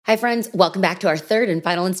Hi, friends. Welcome back to our third and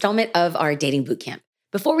final installment of our dating bootcamp.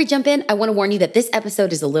 Before we jump in, I want to warn you that this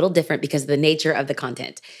episode is a little different because of the nature of the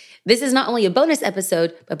content. This is not only a bonus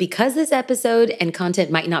episode, but because this episode and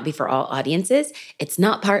content might not be for all audiences, it's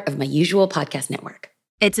not part of my usual podcast network.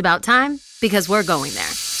 It's about time because we're going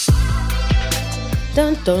there.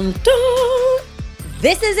 Dun, dun, dun.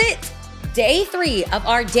 This is it. Day 3 of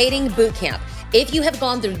our dating bootcamp. If you have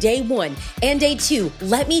gone through day 1 and day 2,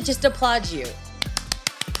 let me just applaud you.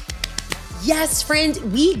 Yes, friend,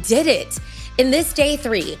 we did it. In this day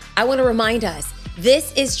 3, I want to remind us,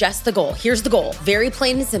 this is just the goal. Here's the goal, very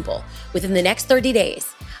plain and simple. Within the next 30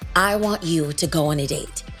 days, I want you to go on a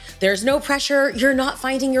date. There's no pressure. You're not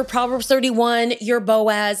finding your Proverbs 31, your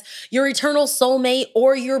Boaz, your eternal soulmate,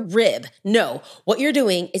 or your rib. No, what you're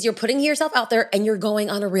doing is you're putting yourself out there and you're going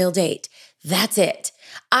on a real date. That's it.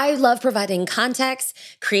 I love providing context,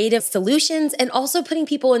 creative solutions, and also putting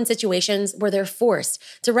people in situations where they're forced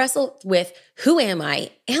to wrestle with, who am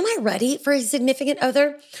I? Am I ready for a significant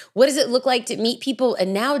other? What does it look like to meet people?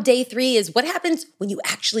 And now day 3 is what happens when you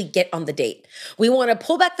actually get on the date. We want to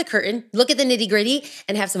pull back the curtain, look at the nitty-gritty,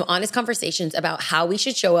 and have some honest conversations about how we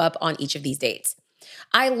should show up on each of these dates.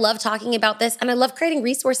 I love talking about this, and I love creating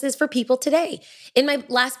resources for people today. In my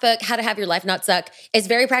last book, How to Have Your Life Not Suck, is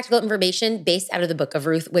very practical information based out of the book of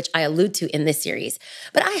Ruth, which I allude to in this series.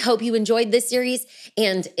 But I hope you enjoyed this series,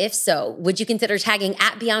 and if so, would you consider tagging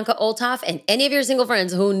at Bianca Olthoff and any of your single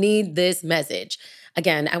friends who need this message?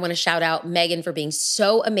 Again, I want to shout out Megan for being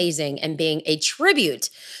so amazing and being a tribute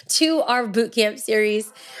to our bootcamp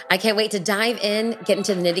series. I can't wait to dive in, get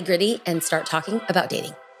into the nitty-gritty, and start talking about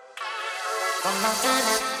dating.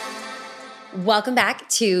 Welcome back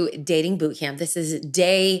to Dating Bootcamp. This is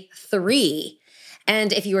day 3.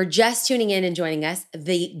 And if you are just tuning in and joining us,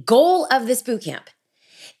 the goal of this bootcamp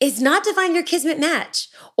is not to find your kismet match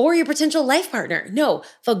or your potential life partner. No,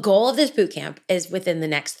 the goal of this bootcamp is within the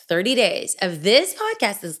next 30 days of this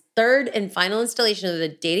podcast, this third and final installation of the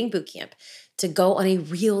Dating Bootcamp, to go on a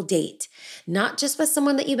real date, not just with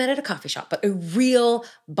someone that you met at a coffee shop, but a real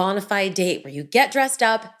bona fide date where you get dressed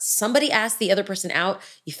up, somebody asks the other person out,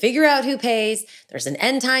 you figure out who pays, there's an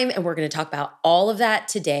end time, and we're going to talk about all of that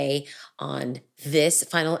today on this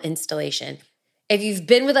final installation. If you've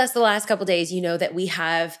been with us the last couple of days, you know that we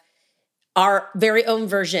have our very own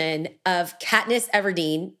version of Katniss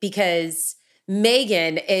Everdeen because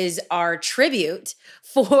Megan is our tribute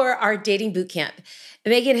for our dating bootcamp.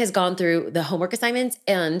 Megan has gone through the homework assignments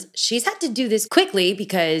and she's had to do this quickly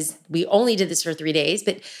because we only did this for 3 days,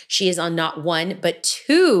 but she is on not 1, but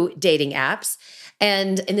 2 dating apps.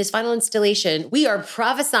 And in this final installation, we are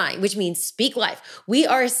prophesying, which means speak life. We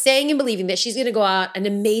are saying and believing that she's going to go out an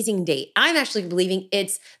amazing date. I'm actually believing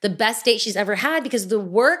it's the best date she's ever had because of the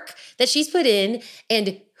work that she's put in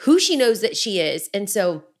and who she knows that she is. And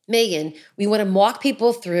so, Megan, we want to walk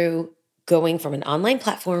people through going from an online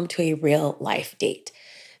platform to a real life date.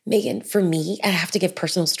 Megan, for me, I have to give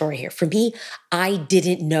personal story here. For me, I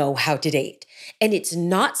didn't know how to date. And it's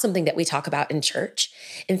not something that we talk about in church.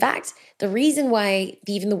 In fact, the reason why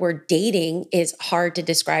even the word dating is hard to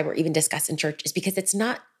describe or even discuss in church is because it's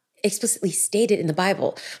not explicitly stated in the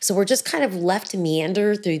Bible. So we're just kind of left to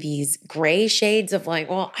meander through these gray shades of like,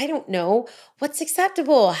 well, I don't know what's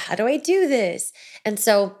acceptable. How do I do this? And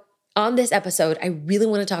so on this episode, I really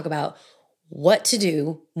want to talk about what to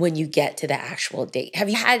do when you get to the actual date. Have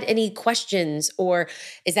you had any questions, or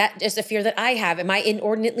is that just a fear that I have? Am I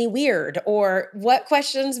inordinately weird? Or what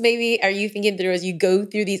questions maybe are you thinking through as you go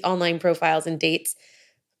through these online profiles and dates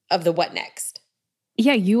of the what next?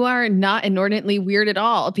 Yeah, you are not inordinately weird at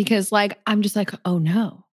all because I'm just like, oh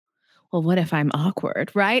no. Well, what if I'm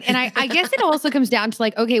awkward, right? And I guess it also comes down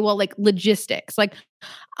to logistics.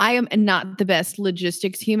 I am not the best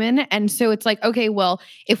logistics human. And so it's okay, well,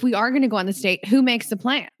 if we are going to go on this date, who makes the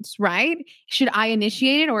plans, right? Should I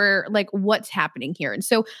initiate it or what's happening here? And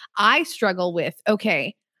so I struggle with,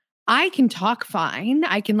 okay, I can talk fine.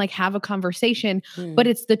 I can have a conversation, but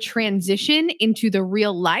it's the transition into the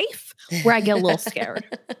real life where I get a little scared.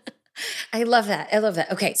 I love that. I love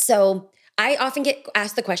that. Okay. So I often get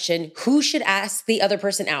asked the question, who should ask the other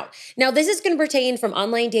person out? Now, this is going to pertain from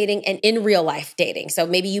online dating and in real life dating. So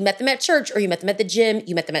maybe you met them at church or you met them at the gym,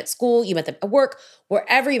 you met them at school, you met them at work,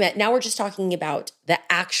 wherever you met. Now we're just talking about the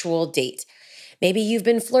actual date. Maybe you've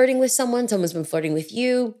been flirting with someone, someone's been flirting with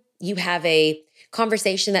you. You have a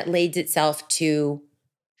conversation that leads itself to,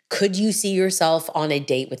 could you see yourself on a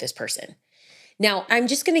date with this person? Now, I'm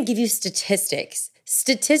just going to give you statistics.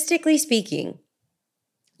 Statistically speaking,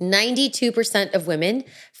 92% of women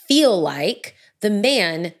feel like the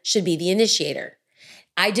man should be the initiator.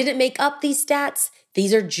 I didn't make up these stats.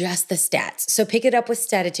 These are just the stats. So pick it up with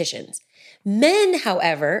statisticians. Men,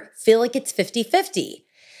 however, feel like it's 50-50.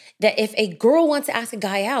 That if a girl wants to ask a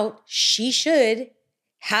guy out, she should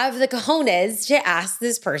have the cojones to ask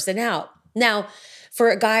this person out. Now, for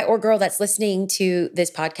a guy or girl that's listening to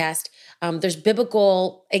this podcast, there's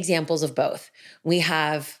biblical examples of both. We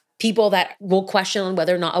have people that will question on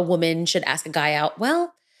whether or not a woman should ask a guy out.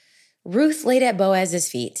 Well, Ruth laid at Boaz's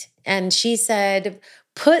feet and she said,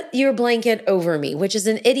 "Put your blanket over me," which is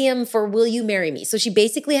an idiom for "will you marry me?" So she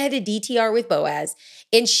basically had a DTR with Boaz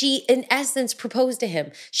and she, in essence, proposed to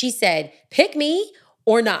him. She said, "Pick me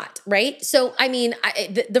or not," right? So, I mean,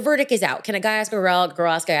 the verdict is out. Can a guy ask a girl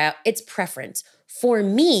ask a guy out? It's preference. For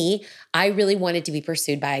me, I really wanted to be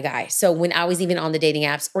pursued by a guy. So when I was even on the dating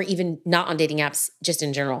apps or even not on dating apps, just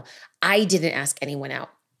in general, I didn't ask anyone out.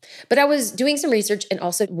 But I was doing some research and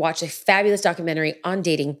also watched a fabulous documentary on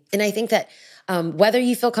dating. And I think that whether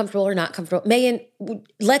you feel comfortable or not comfortable, Megan,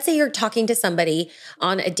 let's say you're talking to somebody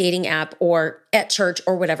on a dating app or at church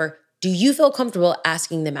or whatever. Do you feel comfortable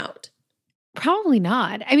asking them out? Probably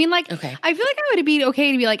not. I mean, like, Okay. I feel like I would be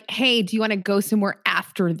okay to be like, hey, do you want to go somewhere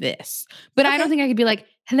after this? But I don't think I could be like,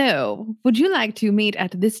 hello, would you like to meet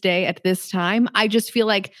at this day at this time? I just feel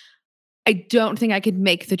like I don't think I could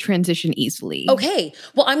make the transition easily. Okay.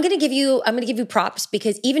 Well, I'm going to give you props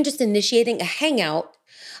because even just initiating a hangout,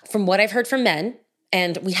 from what I've heard from men,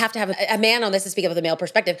 and we have to have a man on this to speak up with a male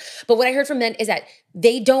perspective, but what I heard from men is that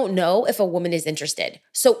they don't know if a woman is interested.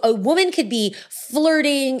 So a woman could be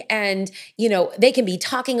flirting and, they can be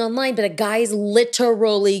talking online, but a guy's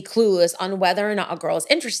literally clueless on whether or not a girl is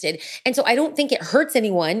interested. And so I don't think it hurts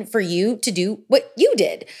anyone for you to do what you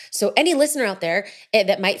did. So any listener out there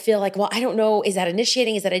that might feel like, well, I don't know, is that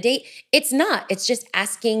initiating? Is that a date? It's not. It's just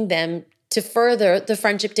asking them to further the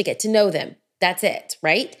friendship, to get to know them. That's it,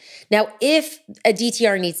 right? Now, if a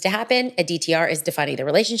DTR needs to happen, a DTR is defining the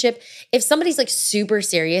relationship. If somebody's like super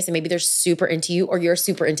serious and maybe they're super into you or you're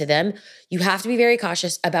super into them, you have to be very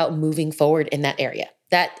cautious about moving forward in that area.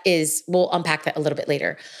 We'll unpack that a little bit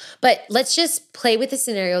later. But let's just play with the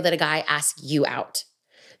scenario that a guy asks you out.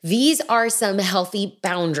 These are some healthy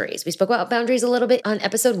boundaries. We spoke about boundaries a little bit on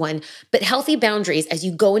episode 1, but healthy boundaries as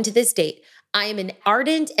you go into this date. I am an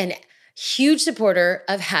ardent and huge supporter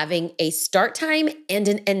of having a start time and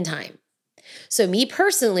an end time. So me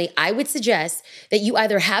personally, I would suggest that you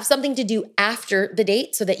either have something to do after the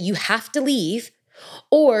date so that you have to leave,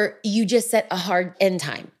 or you just set a hard end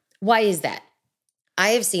time. Why is that? I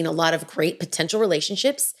have seen a lot of great potential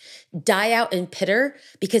relationships die out in pitter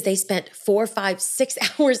because they spent 4, 5, 6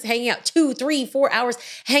 hours hanging out, 2, 3, 4 hours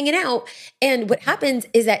hanging out. And what happens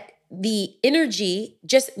is that the energy,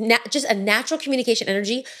 just a natural communication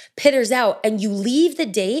energy, pitters out and you leave the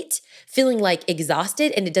date feeling like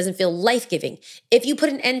exhausted and it doesn't feel life-giving. If you put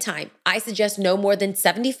an end time, I suggest no more than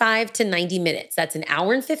 75 to 90 minutes. That's an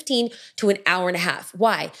hour and 15 to an hour and a half.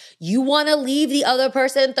 Why? You want to leave the other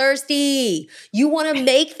person thirsty. You want to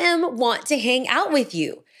make them want to hang out with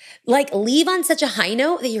you. Like leave on such a high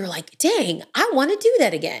note that you're like, dang, I want to do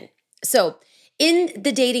that again. So in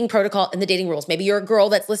the dating protocol and the dating rules, maybe you're a girl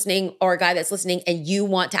that's listening or a guy that's listening and you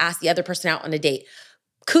want to ask the other person out on a date.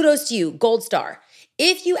 Kudos to you, gold star.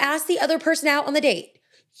 If you ask the other person out on the date,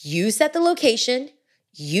 you set the location,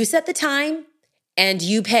 you set the time, and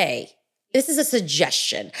you pay. This is a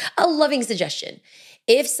suggestion, a loving suggestion.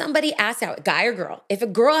 If somebody asks out, guy or girl, if a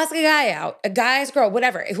girl asks a guy out, a guy asks a girl,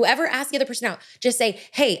 whatever, whoever asks the other person out, just say,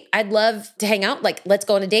 hey, I'd love to hang out. Like, let's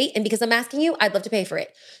go on a date. And because I'm asking you, I'd love to pay for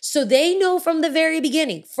it. So they know from the very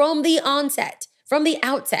beginning, from the onset, from the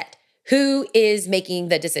outset, who is making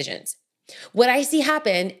the decisions. What I see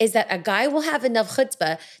happen is that a guy will have enough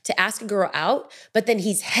chutzpah to ask a girl out, but then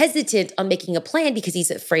he's hesitant on making a plan because he's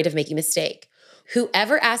afraid of making a mistake.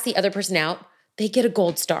 Whoever asks the other person out, they get a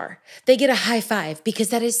gold star. They get a high five because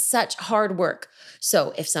that is such hard work.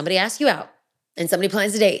 So if somebody asks you out and somebody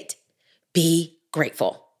plans a date, be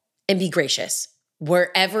grateful and be gracious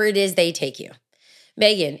wherever it is they take you.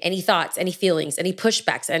 Megan, any thoughts, any feelings, any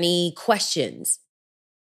pushbacks, any questions?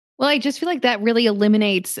 Well, I just feel like that really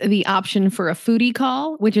eliminates the option for a foodie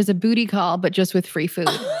call, which is a booty call, but just with free food.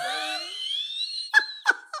 A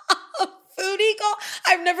foodie call?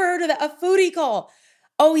 I've never heard of that. A foodie call.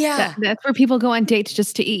 Oh, yeah. That's where people go on dates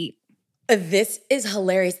just to eat. This is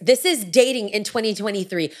hilarious. This is dating in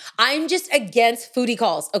 2023. I'm just against foodie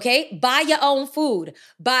calls, okay? Buy your own food.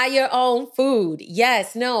 Buy your own food.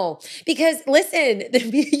 Yes, no. Because listen,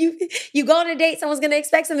 you go on a date, someone's going to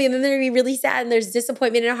expect something and then they're going to be really sad and there's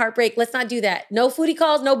disappointment and a heartbreak. Let's not do that. No foodie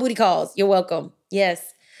calls, no booty calls. You're welcome.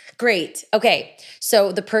 Yes. Great. Okay.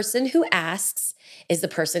 So the person who asks is the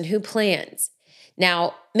person who plans.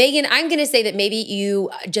 Now, Megan, I'm going to say that maybe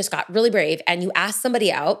you just got really brave and you asked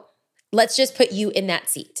somebody out. Let's just put you in that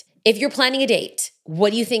seat. If you're planning a date,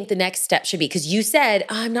 what do you think the next step should be? Because you said,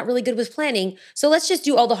 I'm not really good with planning. So let's just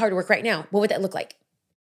do all the hard work right now. What would that look like?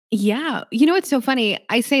 Yeah. You know, it's so funny.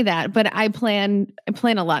 I say that, but I plan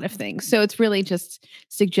a lot of things. So it's really just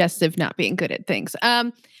suggestive not being good at things.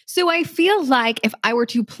 So I feel like if I were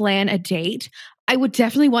to plan a date, I would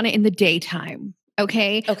definitely want it in the daytime.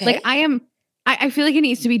 Okay. Okay. Like I feel like it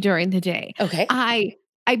needs to be during the day. Okay.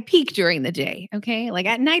 I peak during the day. Okay. Like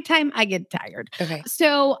at nighttime, I get tired. Okay.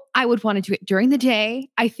 So I would want to do it during the day.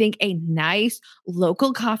 I think a nice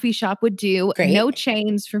local coffee shop would do. Great. No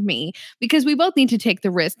chains for me, because we both need to take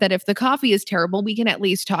the risk that if the coffee is terrible, we can at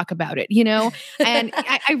least talk about it, you know? And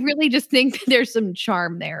I really just think that there's some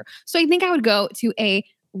charm there. So I think I would go to a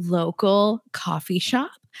local coffee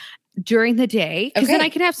shop during the day, because then Okay. I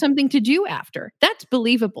can have something to do after. That's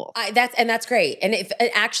believable. That's great. And it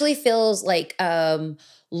actually feels like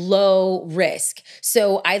low risk.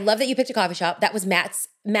 So I love that you picked a coffee shop. That was Matt's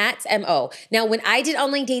MO. Now, when I did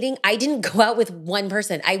online dating, I didn't go out with one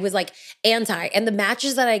person. I was like anti. And the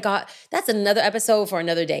matches that I got, that's another episode for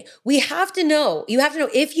another day. We have to know. You have to know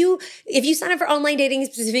if you sign up for online dating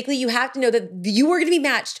specifically, you have to know that you are going to be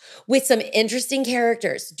matched with some interesting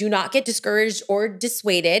characters. Do not get discouraged or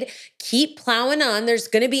dissuaded. Keep plowing on. That's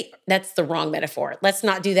the wrong metaphor. Let's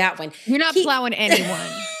not do that one. You're not plowing anyone.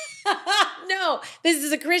 No, this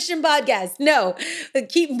is a Christian podcast. No,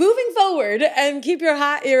 keep moving forward and keep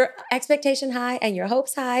your expectation high and your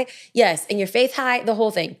hopes high. Yes, and your faith high, the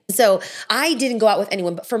whole thing. So I didn't go out with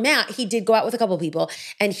anyone, but for Matt, he did go out with a couple people.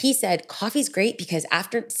 And he said, coffee's great because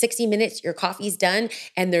after 60 minutes, your coffee's done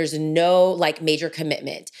and there's no like major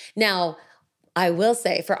commitment. Now, I will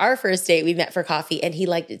say for our first date, we met for coffee and he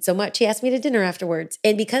liked it so much. He asked me to dinner afterwards.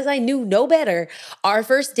 And because I knew no better, our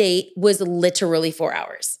first date was literally 4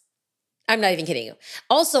 hours. I'm not even kidding you.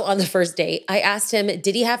 Also on the first date, I asked him,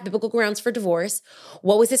 did he have biblical grounds for divorce?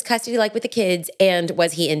 What was his custody like with the kids? And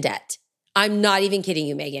was he in debt? I'm not even kidding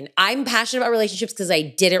you, Megan. I'm passionate about relationships because I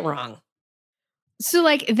did it wrong. So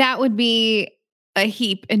like that would be a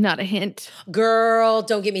heap and not a hint. Girl,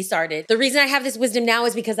 don't get me started. The reason I have this wisdom now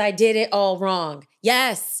is because I did it all wrong.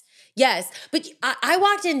 Yes. But I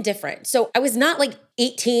walked in different. So I was not like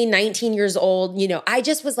 18, 19 years old. You know, I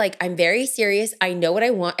just was like, I'm very serious. I know what I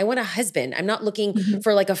want. I want a husband. I'm not looking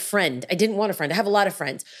for like a friend. I didn't want a friend. I have a lot of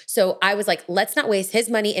friends. So I was like, let's not waste his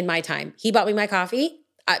money and my time. He bought me my coffee.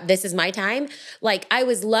 This is my time. Like I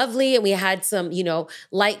was lovely and we had some,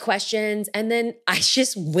 light questions. And then I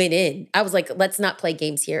just went in. I was like, let's not play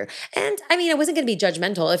games here. And I mean, I wasn't going to be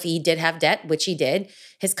judgmental if he did have debt, which he did.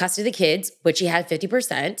 His custody of the kids, which he had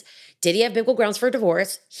 50%. Did he have biblical grounds for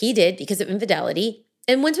divorce? He did because of infidelity.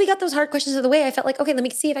 And once we got those hard questions out of the way, I felt like, okay, let me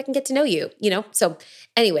see if I can get to know you, So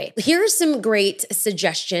anyway, here are some great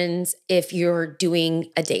suggestions if you're doing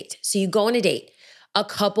a date. So you go on a date. A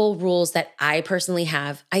couple rules that I personally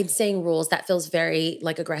have. I'm saying rules, that feels very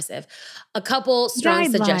like aggressive. A couple strong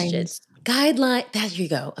suggestions. There you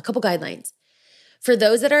go. A couple guidelines. For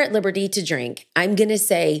those that are at liberty to drink, I'm going to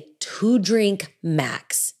say 2 drink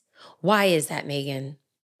max. Why is that, Megan?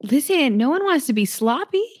 Listen, no one wants to be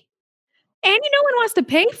sloppy. And no one wants to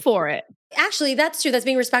pay for it. Actually, that's true. That's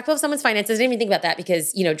being respectful of someone's finances. I didn't even think about that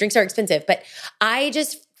because, drinks are expensive. But I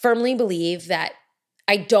just firmly believe that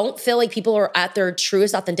I don't feel like people are at their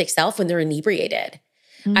truest, authentic self when they're inebriated.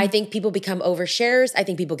 I think people become overshares. I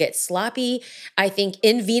think people get sloppy. I think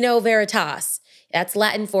in vino veritas, that's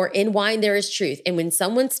Latin for in wine there is truth. And when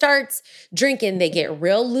someone starts drinking, they get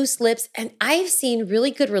real loose lips. And I've seen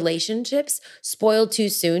really good relationships spoiled too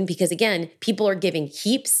soon because, again, people are giving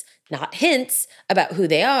heaps, not hints, about who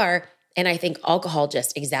they are. And I think alcohol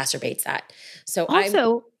just exacerbates that. So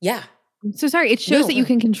So sorry, it shows that you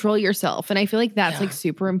can control yourself. And I feel like that's like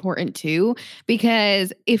super important too,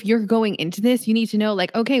 because if you're going into this, you need to know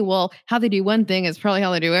like, okay, well, how they do one thing is probably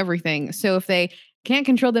how they do everything. So if they can't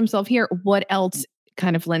control themselves here, what else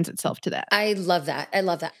kind of lends itself to that? I love that.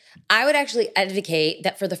 I would actually advocate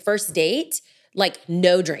that for the first date, like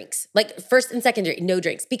no drinks, like first and second date, no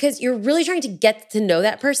drinks, because you're really trying to get to know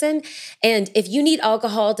that person. And if you need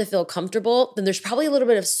alcohol to feel comfortable, then there's probably a little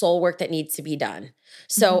bit of soul work that needs to be done.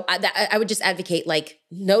 So I would just advocate like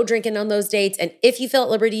no drinking on those dates. And if you feel at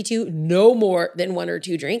liberty to, no more than 1 or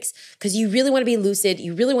 2 drinks, because you really want to be lucid.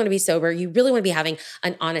 You really want to be sober. You really want to be having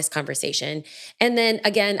an honest conversation. And then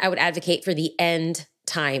again, I would advocate for the end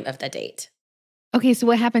time of the date. Okay, so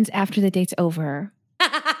what happens after the date's over?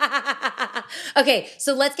 Okay,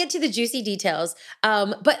 so let's get to the juicy details.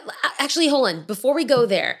 But actually, hold on. Before we go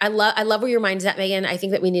there, I love where your mind's at, Megan. I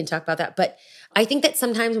think that we need to talk about that. But I think that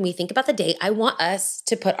sometimes when we think about the date, I want us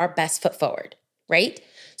to put our best foot forward, right?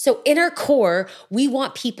 So in our core, we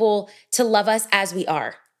want people to love us as we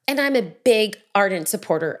are. And I'm a big ardent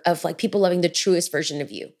supporter of like people loving the truest version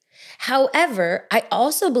of you. However, I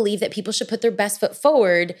also believe that people should put their best foot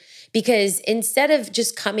forward because instead of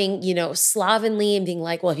just coming, slovenly and being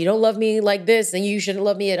like, well, if you don't love me like this, then you shouldn't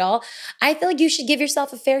love me at all. I feel like you should give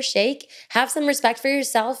yourself a fair shake, have some respect for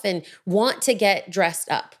yourself and want to get dressed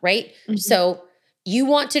up, right? Mm-hmm. So you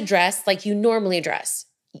want to dress like you normally dress.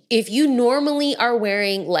 If you normally are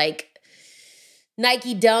wearing like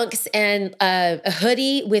Nike Dunks and a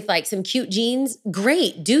hoodie with like some cute jeans,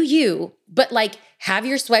 great, do you. But like have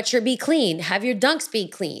your sweatshirt be clean, have your Dunks be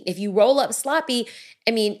clean. If you roll up sloppy,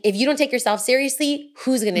 if you don't take yourself seriously,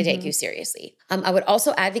 who's going to take you seriously? I would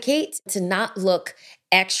also advocate to not look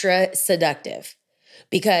extra seductive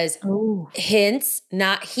because hints,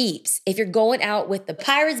 not heaps. If you're going out with the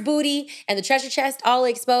pirate's booty and the treasure chest all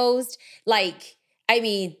exposed,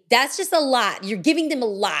 that's just a lot. You're giving them a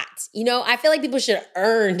lot. I feel like people should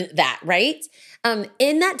earn that, right?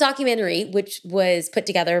 In that documentary, which was put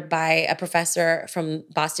together by a professor from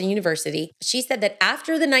Boston University, she said that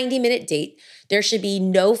after the 90-minute date, there should be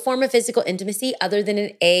no form of physical intimacy other than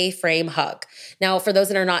an A-frame hug. Now, for those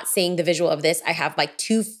that are not seeing the visual of this, I have like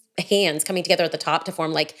two hands coming together at the top to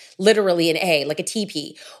form like literally an A, like a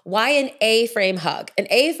TP. Why an A-frame hug? An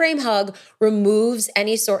A-frame hug removes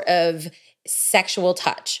any sort of sexual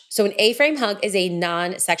touch. So an A-frame hug is a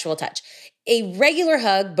non-sexual touch. A regular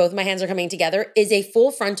hug, both my hands are coming together, is a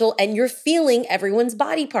full frontal and you're feeling everyone's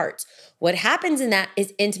body parts. What happens in that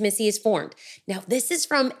is intimacy is formed. Now, this is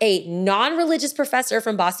from a non-religious professor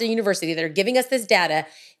from Boston University that are giving us this data.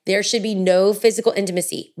 There should be no physical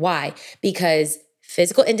intimacy. Why? Because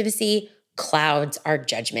physical intimacy clouds our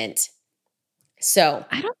judgment. So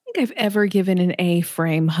I don't think I've ever given an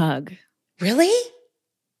A-frame hug. Really?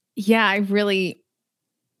 Yeah, I really,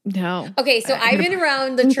 no. Okay, so I've been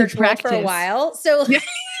around the church world for a while. So,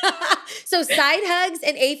 so side hugs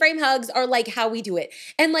and A-frame hugs are like how we do it.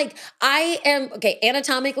 And like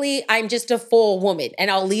anatomically, I'm just a full woman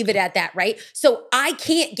and I'll leave it at that, right? So I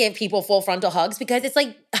can't give people full frontal hugs because it's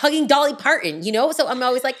like hugging Dolly Parton, So I'm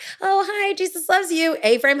always like, oh, hi, Jesus loves you,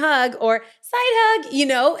 A-frame hug or side hug,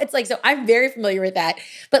 It's like, so I'm very familiar with that.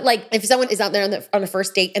 But like if someone is out there on a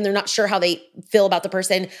first date and they're not sure how they feel about the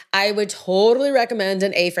person, I would totally recommend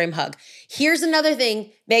an A-frame hug. Here's another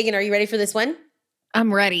thing. Megan, are you ready for this one?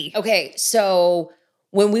 I'm ready. Okay, so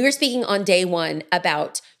when we were speaking on day one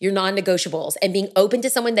about your non-negotiables and being open to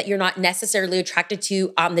someone that you're not necessarily attracted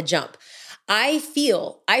to on the jump, I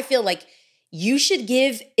feel like you should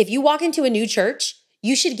give, if you walk into a new church,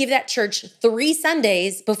 you should give that church 3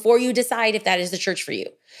 Sundays before you decide if that is the church for you.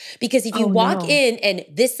 Because if you walk in and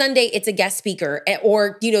this Sunday it's a guest speaker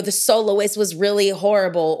or, the soloist was really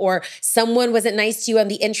horrible or someone wasn't nice to you on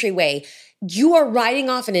the entryway, you are writing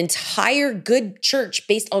off an entire good church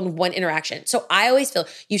based on one interaction. So I always feel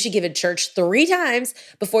you should give a church 3 times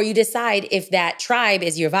before you decide if that tribe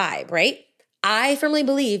is your vibe, right? I firmly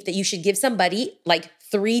believe that you should give somebody like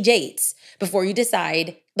 3 dates before you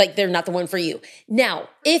decide like they're not the one for you. Now,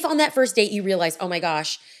 if on that first date you realize, oh my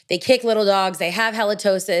gosh, they kick little dogs, they have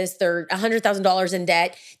halitosis, they're $100,000 in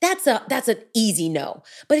debt, that's an easy no.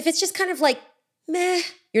 But if it's just kind of like, meh,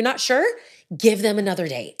 you're not sure, give them another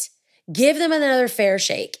date. Give them another fair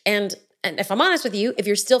shake. And if I'm honest with you, if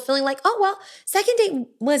you're still feeling like, oh, well, second date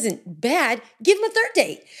wasn't bad, give them a third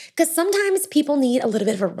date. Because sometimes people need a little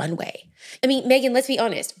bit of a runway. Megan, let's be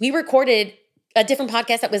honest. We recorded a different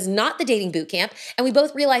podcast that was not the dating boot camp. And we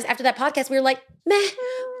both realized after that podcast, we were like, meh,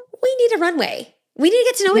 we need a runway. We need to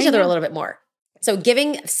get to know each other a little bit more. So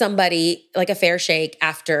giving somebody like a fair shake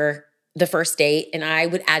after the first date, and I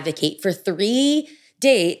would advocate for 3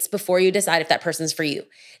 dates before you decide if that person's for you.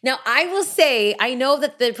 Now, I will say, I know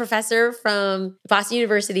that the professor from Boston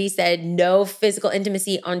University said no physical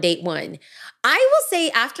intimacy on date 1. I will say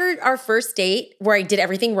after our first date where I did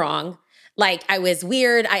everything wrong, like I was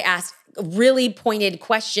weird, I asked really pointed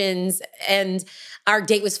questions and our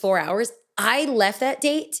date was 4 hours, I left that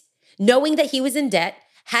date knowing that he was in debt,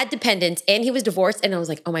 had dependents, and he was divorced. And I was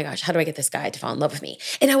like, oh my gosh, how do I get this guy to fall in love with me?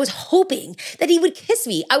 And I was hoping that he would kiss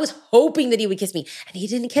me. And he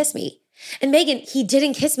didn't kiss me. And Megan, he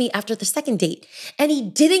didn't kiss me after the second date. And he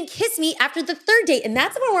didn't kiss me after the third date. And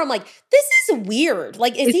that's the one where I'm like, this is weird.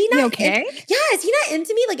 Like, is he not okay? Is he not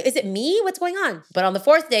into me? Like, is it me? What's going on? But on the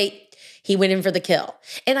 4th date, he went in for the kill.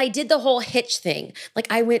 And I did the whole hitch thing. Like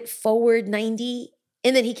I went forward 90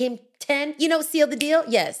 and then he came 10, seal the deal.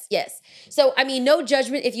 Yes. So, no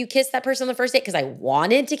judgment if you kiss that person on the first date because I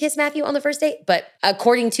wanted to kiss Matthew on the first date. But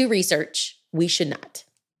according to research, we should not.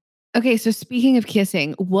 Okay, so speaking of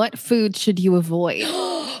kissing, what food should you avoid?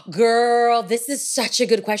 Girl, this is such a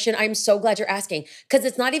good question. I'm so glad you're asking because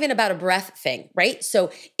it's not even about a breath thing, right?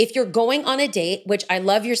 So if you're going on a date, which I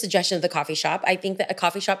love your suggestion of the coffee shop, I think that a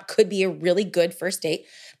coffee shop could be a really good first date.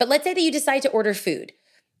 But let's say that you decide to order food.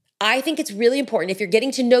 I think it's really important if you're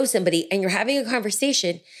getting to know somebody and you're having a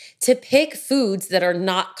conversation to pick foods that are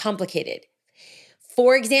not complicated.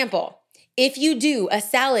 For example, if you do a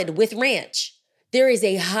salad with ranch, there is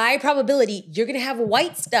a high probability you're gonna have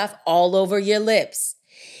white stuff all over your lips.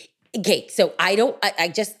 Okay, so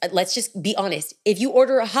let's just be honest. If you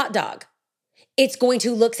order a hot dog, it's going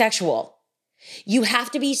to look sexual. You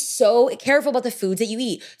have to be so careful about the foods that you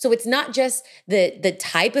eat. So it's not just the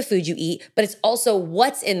type of food you eat, but it's also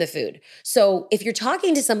what's in the food. So if you're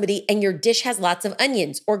talking to somebody and your dish has lots of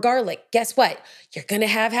onions or garlic, guess what? You're gonna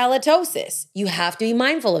have halitosis. You have to be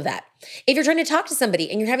mindful of that. If you're trying to talk to somebody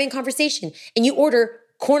and you're having a conversation and you order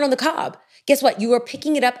corn on the cob, guess what? You are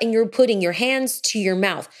picking it up and you're putting your hands to your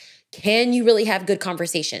mouth. Can you really have good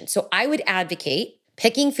conversation? So I would advocate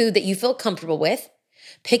picking food that you feel comfortable with,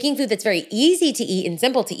 picking food that's very easy to eat and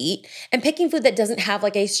simple to eat, and picking food that doesn't have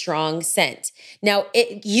like a strong scent. Now,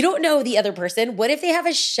 you don't know the other person. What if they have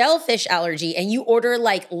a shellfish allergy and you order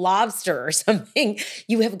like lobster or something?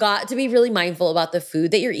 You have got to be really mindful about the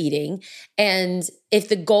food that you're eating. And if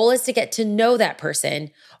the goal is to get to know that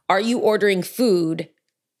person, are you ordering food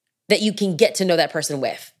that you can get to know that person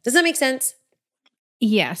with? Does that make sense?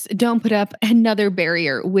 Yes, don't put up another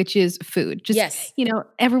barrier, which is food. Just, Yes.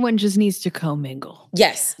 Everyone just needs to commingle.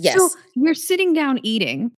 Yes. Yes. So you're sitting down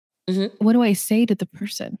eating. Mhm. What do I say to the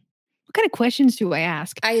person? What kind of questions do I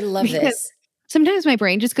ask? I love Because this. sometimes my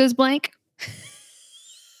brain just goes blank.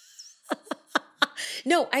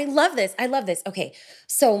 No, I love this. I love this. Okay.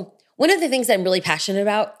 So, one of the things I'm really passionate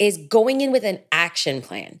about is going in with an action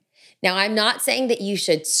plan. Now, I'm not saying that you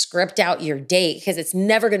should script out your date because it's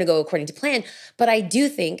never going to go according to plan, but I do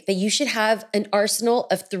think that you should have an arsenal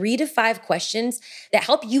of 3 to 5 questions that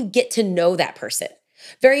help you get to know that person.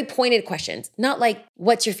 Very pointed questions, not like,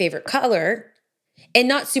 what's your favorite color? And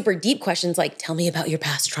not super deep questions like, tell me about your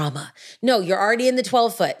past trauma. No, you're already in the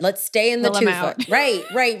 12-foot. Let's stay in the Fill 'em 2-foot.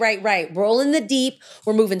 out. Right. Roll in the deep.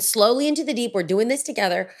 We're moving slowly into the deep. We're doing this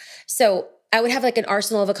together. So I would have like an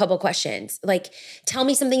arsenal of a couple questions. Like, tell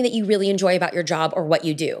me something that you really enjoy about your job or what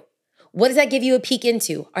you do. What does that give you a peek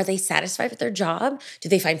into? Are they satisfied with their job? Do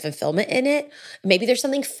they find fulfillment in it? Maybe there's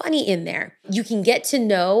something funny in there. You can get to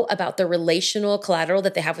know about the relational collateral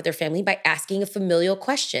that they have with their family by asking a familial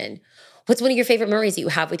question. What's one of your favorite memories that you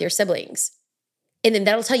have with your siblings? And then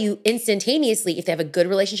that'll tell you instantaneously if they have a good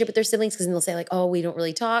relationship with their siblings, because then they'll say like, oh, we don't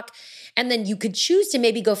really talk. And then you could choose to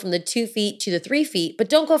maybe go from the 2 feet to the 3 feet, but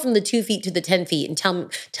don't go from the 2 feet to the 10 feet and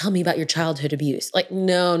tell me about your childhood abuse. Like,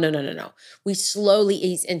 no. We slowly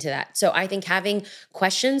ease into that. So I think having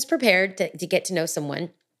questions prepared to get to know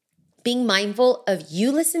someone, being mindful of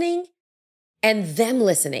you listening and them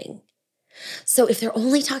listening. So if they're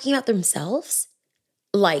only talking about themselves,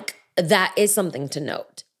 like that is something to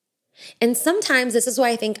note. And sometimes this is why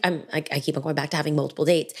I think I keep on going back to having multiple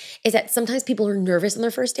dates, is that sometimes people are nervous on their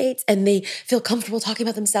first dates and they feel comfortable talking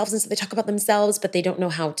about themselves. And so they talk about themselves, but they don't know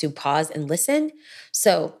how to pause and listen.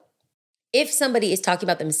 So if somebody is talking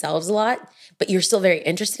about themselves a lot, but you're still very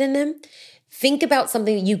interested in them, think about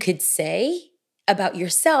something that you could say about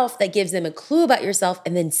yourself that gives them a clue about yourself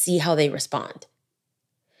and then see how they respond.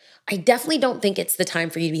 I definitely don't think it's the time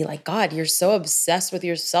for you to be like, God, you're so obsessed with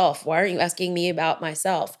yourself. Why aren't you asking me about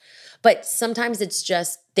myself? But sometimes it's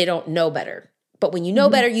just they don't know better. But when you know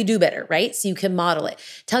better, you do better, right? So you can model it.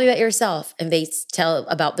 Tell me about yourself. And they tell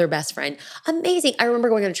about their best friend. Amazing. I remember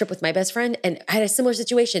going on a trip with my best friend and I had a similar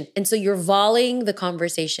situation. And so you're volleying the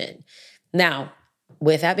conversation. Now,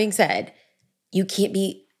 with that being said, you can't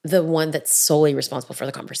be the one that's solely responsible for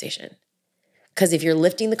the conversation. Because if you're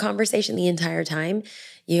lifting the conversation the entire time,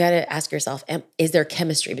 you got to ask yourself, is there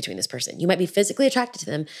chemistry between this person? You might be physically attracted to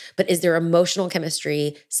them, but is there emotional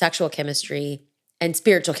chemistry, sexual chemistry, and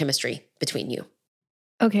spiritual chemistry between you?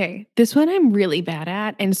 Okay, this one I'm really bad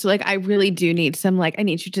at. And so I really do need I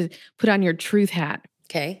need you to put on your truth hat.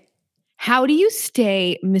 Okay. How do you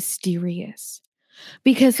stay mysterious?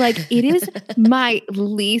 Because it is my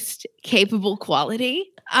least capable quality.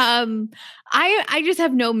 I just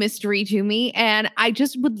have no mystery to me, and I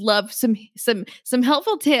just would love some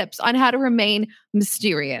helpful tips on how to remain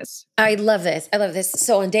mysterious. I love this.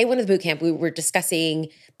 So on day 1 of the boot camp, we were discussing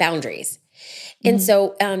boundaries. And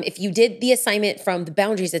so if you did the assignment from the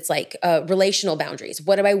boundaries, it's like relational boundaries.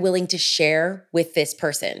 What am I willing to share with this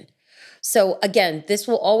person? So again, this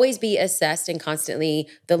will always be assessed and constantly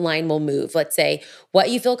the line will move. Let's say what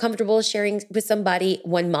you feel comfortable sharing with somebody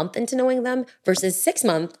 1 month into knowing them versus 6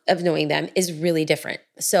 months of knowing them is really different.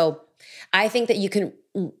 So I think that you can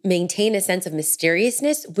maintain a sense of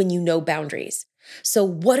mysteriousness when you know boundaries. So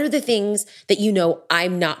what are the things that you know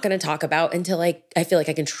I'm not going to talk about until I feel like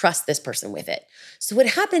I can trust this person with it? So what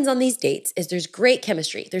happens on these dates is there's great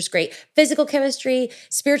chemistry. There's great physical chemistry,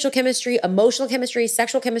 spiritual chemistry, emotional chemistry,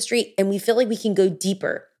 sexual chemistry, and we feel like we can go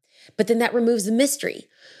deeper. But then that removes the mystery.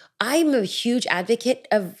 I'm a huge advocate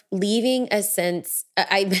of leaving a sense,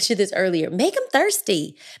 I mentioned this earlier, make them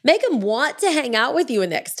thirsty. Make them want to hang out with you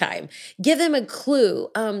next time. Give them a clue.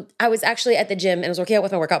 I was actually at the gym and I was working out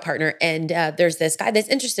with my workout partner and there's this guy that's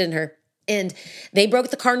interested in her. And they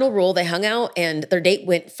broke the cardinal rule. They hung out and their date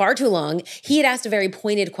went far too long. He had asked a very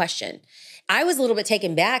pointed question. I was a little bit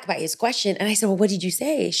taken back by his question. And I said, well, what did you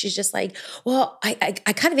say? She's just like, well, I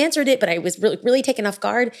kind of answered it, but I was really taken off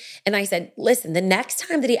guard. And I said, listen, the next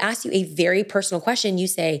time that he asks you a very personal question, you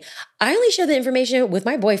say, I only share the information with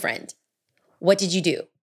my boyfriend. What did you do?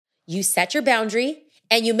 You set your boundary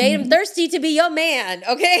and you made him thirsty to be your man,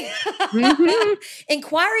 okay?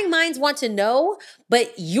 Inquiring minds want to know,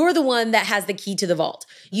 but you're the one that has the key to the vault.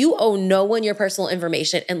 You owe no one your personal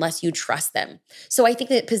information unless you trust them. So I think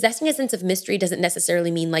that possessing a sense of mystery doesn't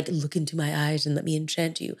necessarily mean like, look into my eyes and let me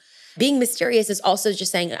enchant you. Being mysterious is also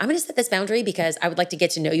just saying, I'm going to set this boundary because I would like to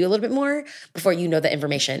get to know you a little bit more before you know the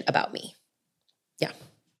information about me. Yeah.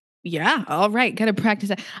 Yeah. All right. Got to practice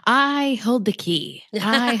that. I hold the key.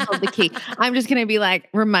 I hold the key. I'm just going to be like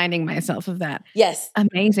reminding myself of that. Yes.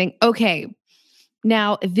 Amazing. Okay.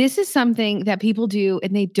 Now, this is something that people do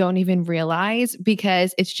and they don't even realize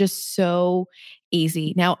because it's just so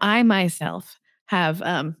easy. Now, I myself have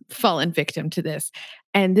fallen victim to this,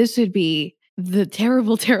 and this would be the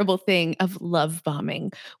terrible, terrible thing of love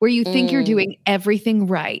bombing, where you think you're doing everything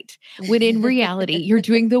right, when in reality, you're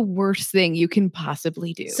doing the worst thing you can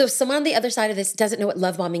possibly do. So if someone on the other side of this doesn't know what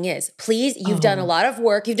love bombing is, please, you've done a lot of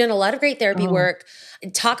work. You've done a lot of great therapy work.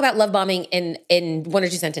 Talk about love bombing in 1 or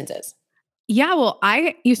 2 sentences. Yeah, well,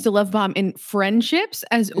 I used to love bomb in friendships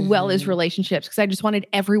as well as relationships because I just wanted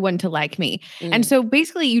everyone to like me. And so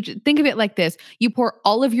basically, you think of it like this. You pour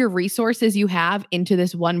all of your resources you have into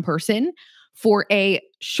this one person for a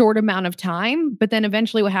short amount of time, but then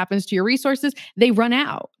eventually what happens to your resources? They run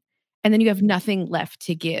out. And then you have nothing left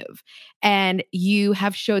to give. And you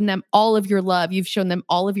have shown them all of your love. You've shown them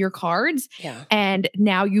all of your cards. Yeah. And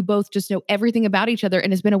now you both just know everything about each other.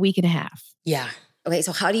 And it's been a week and a half. Yeah. Okay,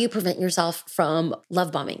 so how do you prevent yourself from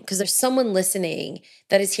love bombing? Because there's someone listening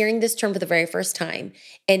that is hearing this term for the very first time.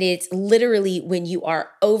 And it's literally when you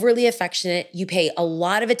are overly affectionate, you pay a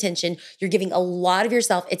lot of attention, you're giving a lot of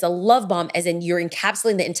yourself. It's a love bomb, as in you're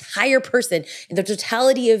encapsulating the entire person in the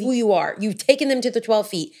totality of who you are. You've taken them to the 12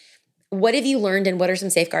 feet. What have you learned and what are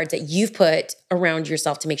some safeguards that you've put around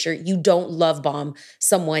yourself to make sure you don't love bomb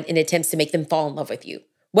someone in attempts to make them fall in love with you,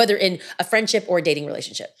 whether in a friendship or a dating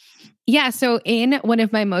relationship? Yeah. So in one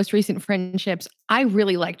of my most recent friendships, I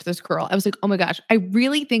really liked this girl. I was like, oh my gosh, I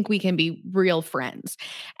really think we can be real friends.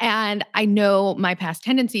 And I know my past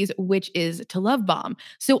tendencies, which is to love bomb.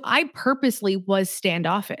 So I purposely was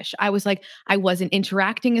standoffish. I was like, I wasn't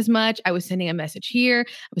interacting as much. I was sending a message here.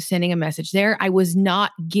 I was sending a message there. I was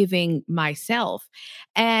not giving myself.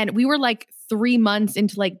 And we were like 3 months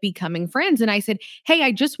into like becoming friends. And I said, hey,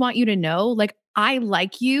 I just want you to know, like, I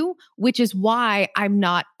like you, which is why I'm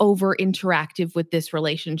not over interactive with this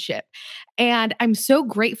relationship. And I'm so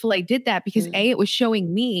grateful I did that because A, it was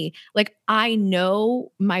showing me like I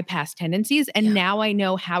know my past tendencies and now I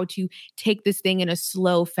know how to take this thing in a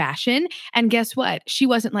slow fashion. And guess what? She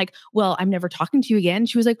wasn't like, well, I'm never talking to you again.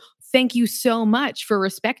 She was like, thank you so much for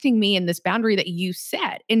respecting me and this boundary that you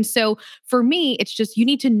set. And so for me, it's just, you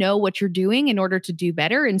need to know what you're doing in order to do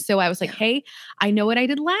better. And so I was like, hey, I know what I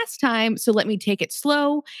did last time. So let me take it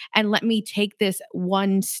slow and let me take this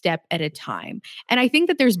one step at a time. And I think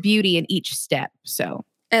that there's beauty in each step. So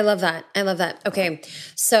I love that. I love that. Okay.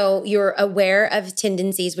 So you're aware of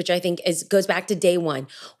tendencies, which I think goes back to day one.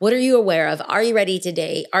 What are you aware of? Are you ready to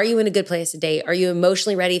date? Are you in a good place to date? Are you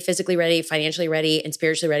emotionally ready, physically ready, financially ready, and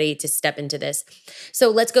spiritually ready to step into this? So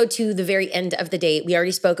let's go to the very end of the date. We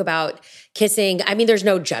already spoke about kissing. I mean, there's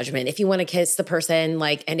no judgment. If you want to kiss the person,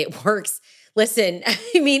 like, and it works, listen,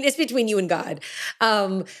 I mean, it's between you and God.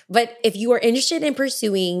 But if you are interested in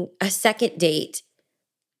pursuing a second date,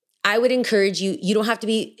 I would encourage you, you don't have to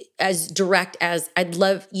be as direct as I'd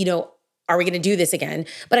love, are we going to do this again?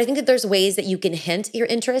 But I think that there's ways that you can hint your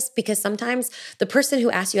interest, because sometimes the person who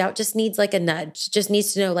asks you out just needs like a nudge, just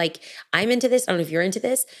needs to know like, I'm into this. I don't know if you're into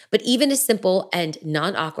this, but even as simple and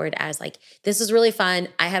non-awkward as like, this was really fun.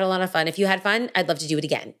 I had a lot of fun. If you had fun, I'd love to do it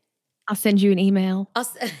again. I'll send you an email. I'm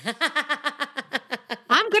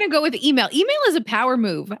going to go with email. Email is a power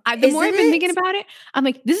move. The more I've been thinking about it, I'm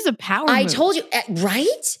like, this is a power move. I told you,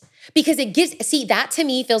 right? Because it gives, see, that to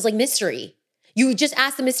me feels like mystery. You just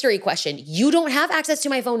asked the mystery question. You don't have access to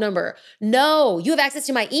my phone number. No, you have access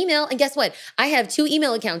to my email. And guess what? I have 2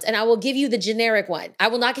 email accounts and I will give you the generic one. I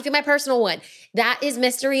will not give you my personal one. That is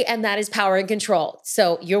mystery and that is power and control.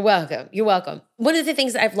 So you're welcome. You're welcome. One of the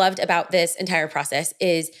things that I've loved about this entire process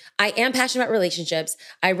is I am passionate about relationships.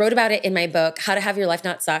 I wrote about it in my book, How to Have Your Life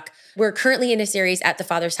Not Suck. We're currently in a series at the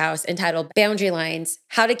Father's House entitled Boundary Lines,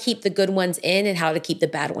 How to Keep the Good Ones In and How to Keep the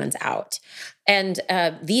Bad Ones Out. And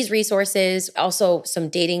these resources, also some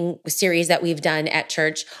dating series that we've done at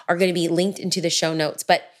church, are going to be linked into the show notes.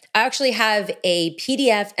 But I actually have a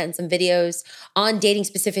PDF and some videos on dating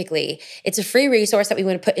specifically. It's a free resource that we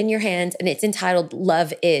want to put in your hands, and it's entitled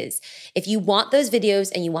Love Is. If you want those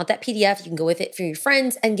videos and you want that PDF, you can go with it for your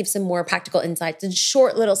friends and give some more practical insights and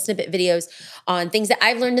short little snippet videos on things that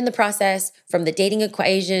I've learned in the process, from the dating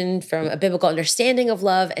equation, from a biblical understanding of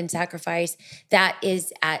love and sacrifice. That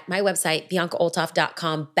is at my website,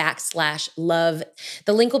 biancaolthoff.com/love.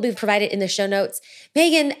 The link will be provided in the show notes.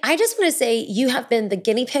 Megan, I just want to say you have been the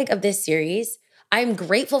guinea pig of this series. I'm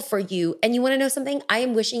grateful for you. And you want to know something? I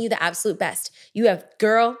am wishing you the absolute best. You have,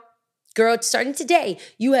 girl, starting today,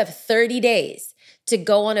 you have 30 days to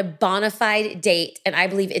go on a bona fide date. And I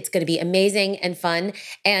believe it's going to be amazing and fun.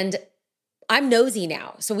 And I'm nosy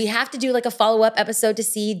now. So we have to do like a follow-up episode to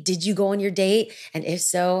see, did you go on your date? And if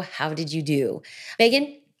so, how did you do?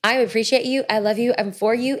 Megan, I appreciate you. I love you. I'm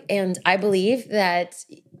for you. And I believe that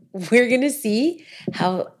we're going to see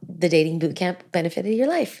how the dating bootcamp benefited your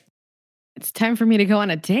life. It's time for me to go on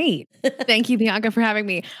a date. Thank you, Bianca, for having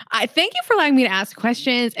me. I thank you for allowing me to ask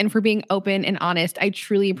questions and for being open and honest. I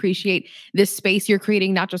truly appreciate this space you're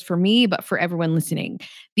creating, not just for me, but for everyone listening.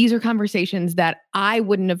 These are conversations that I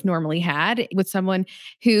wouldn't have normally had with someone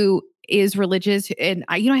who is religious. And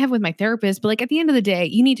I have with my therapist, but like at the end of the day,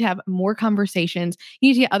 you need to have more conversations. You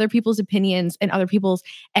need to get other people's opinions and other people's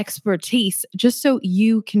expertise just so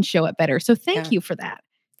you can show up better. So thank you for that.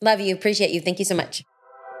 Love you. Appreciate you. Thank you so much.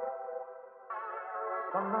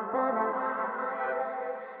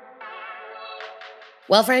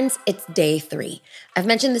 Well, friends, it's day 3. I've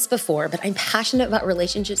mentioned this before, but I'm passionate about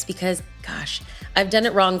relationships because, gosh, I've done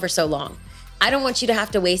it wrong for so long. I don't want you to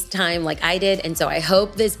have to waste time like I did, and so I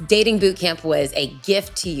hope this dating bootcamp was a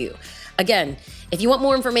gift to you. Again, if you want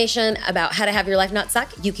more information about how to have your life not suck,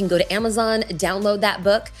 you can go to Amazon, download that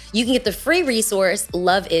book. You can get the free resource,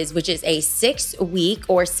 Love Is, which is a 6-week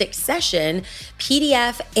or 6-session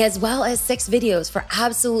PDF, as well as 6 videos for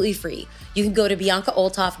absolutely free. You can go to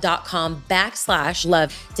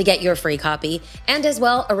biancaolthoff.com/love to get your free copy. And as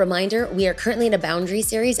well, a reminder, we are currently in a boundary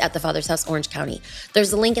series at the Father's House, Orange County.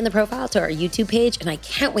 There's a link in the profile to our YouTube page, and I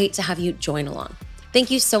can't wait to have you join along. Thank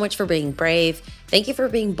you so much for being brave. Thank you for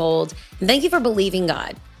being bold. And thank you for believing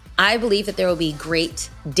God. I believe that there will be great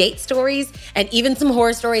date stories and even some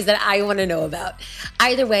horror stories that I want to know about.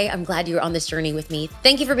 Either way, I'm glad you're on this journey with me.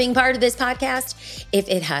 Thank you for being part of this podcast. If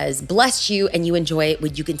it has blessed you and you enjoy it,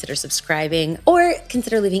 would you consider subscribing or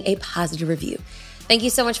consider leaving a positive review? Thank you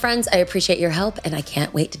so much, friends. I appreciate your help, and I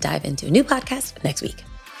can't wait to dive into a new podcast next week.